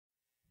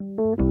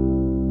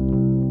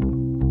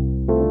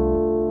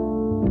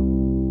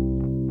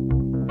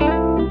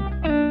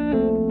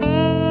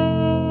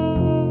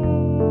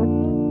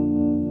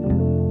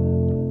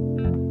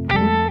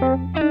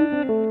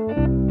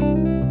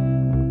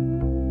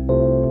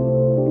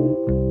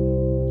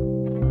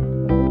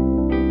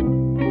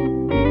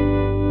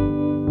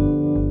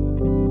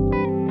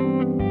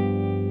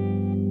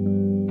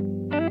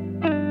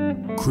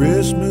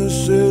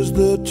Christmas is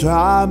the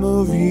time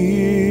of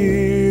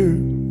year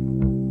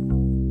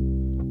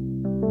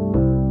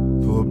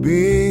for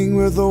being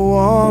with the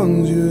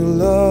ones you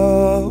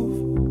love,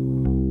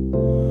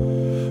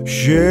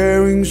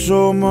 sharing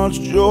so much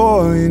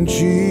joy and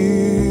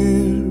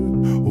cheer.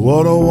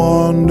 What a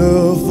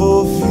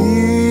wonderful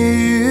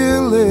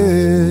feeling,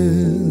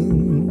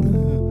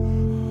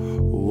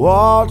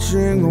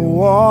 watching the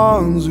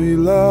ones we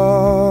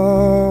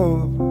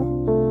love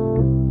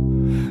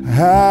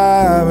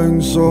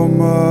having so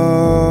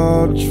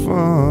much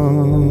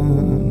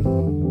fun.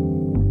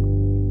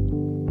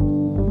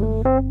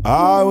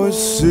 I was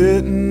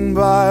sitting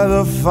by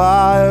the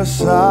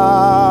fireside,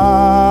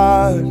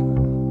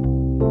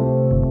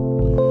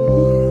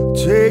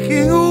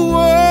 taking a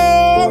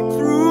walk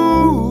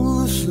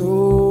through the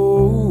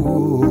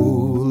snow,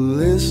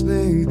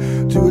 listening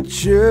to a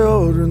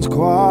children's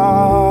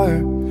choir,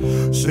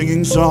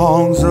 singing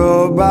songs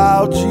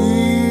about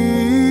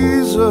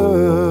Jesus,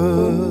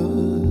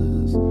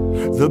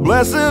 the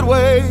blessed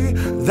way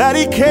that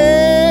he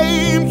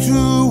came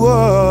to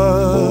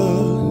us.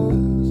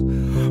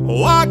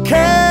 Why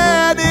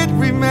can't it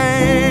remain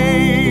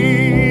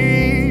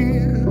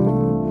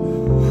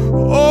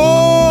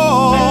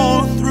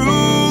all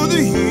through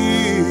the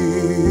year,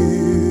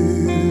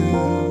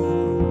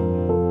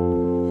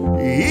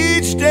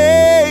 each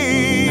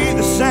day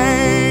the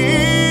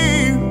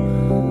same?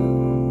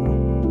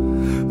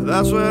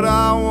 That's what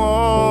I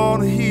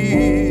want to hear.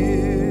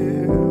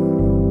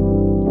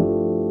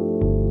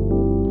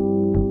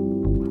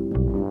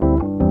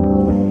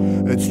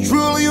 It's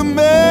truly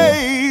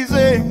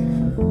amazing,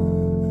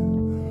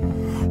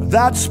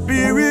 that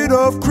spirit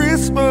of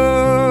Christmas.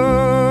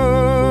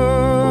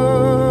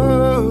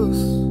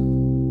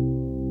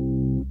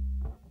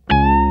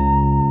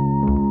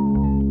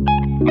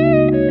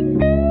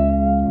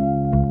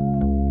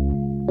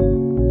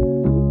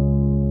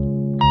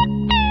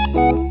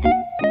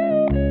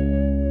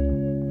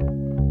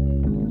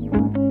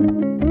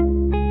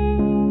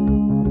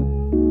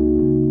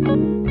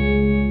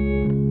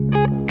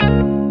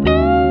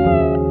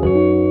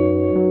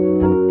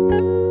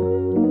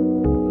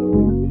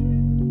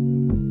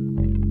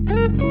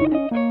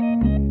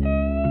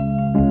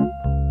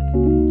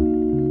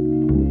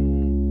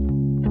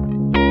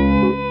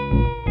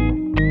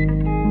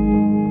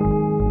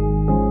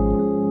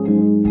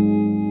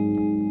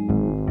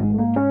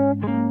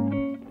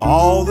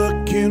 All the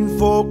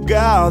kinfolk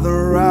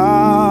gather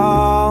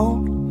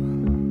round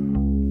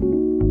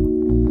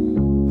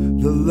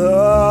the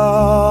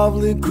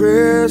lovely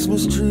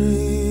Christmas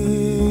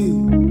tree.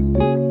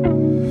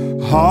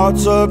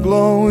 Hearts are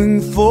glowing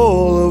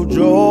full of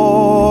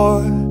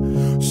joy,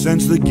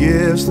 sense the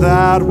gifts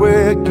that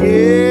we're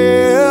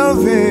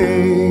giving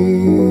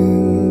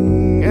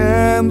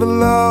and the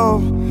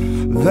love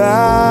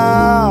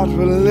that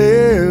we're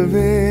living.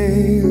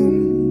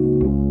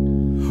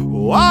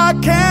 Why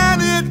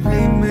can't it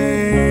remain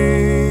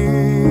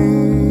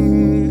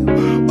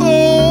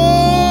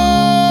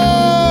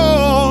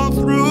all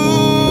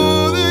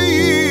through the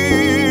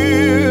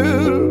year,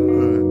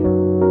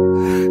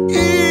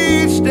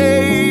 each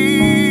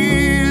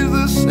day is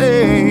the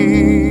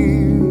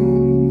same?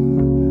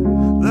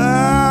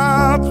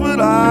 That's what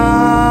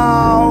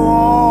I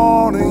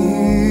want to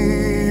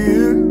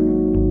hear.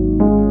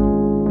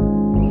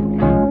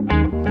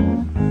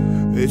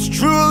 It's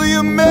truly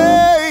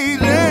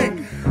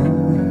amazing,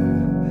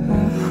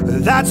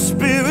 that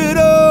spirit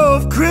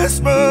of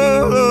Christmas.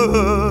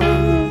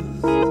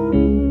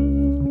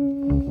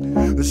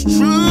 It's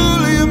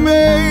truly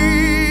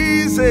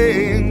amazing,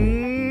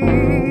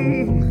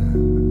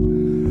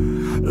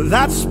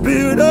 that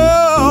spirit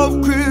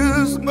of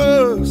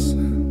Christmas.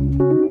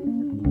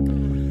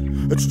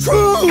 It's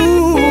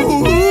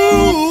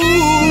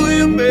truly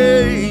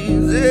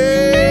amazing,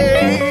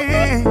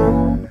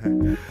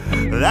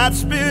 that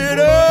spirit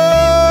of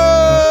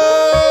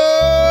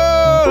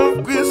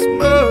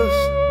Christmas.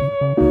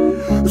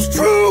 It's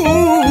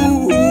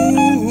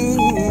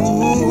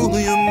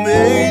truly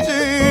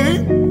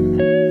amazing,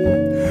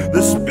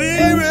 the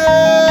spirit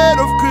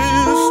of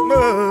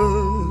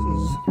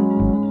Christmas.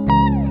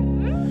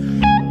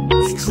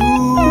 It's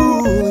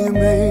truly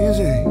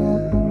amazing,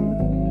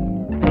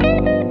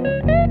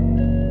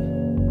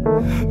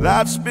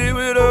 that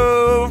spirit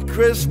of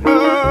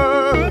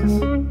Christmas.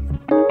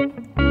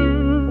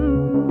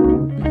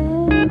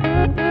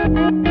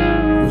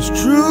 It's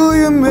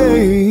truly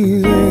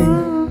amazing,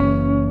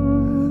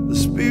 the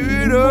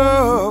spirit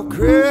of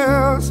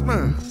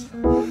Christmas,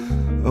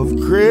 of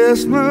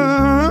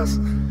Christmas.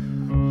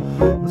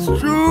 It's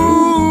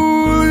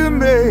truly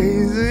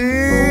amazing.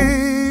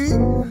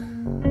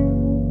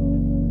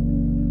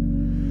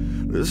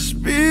 the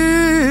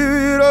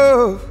spirit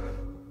of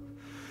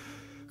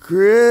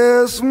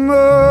Christmas.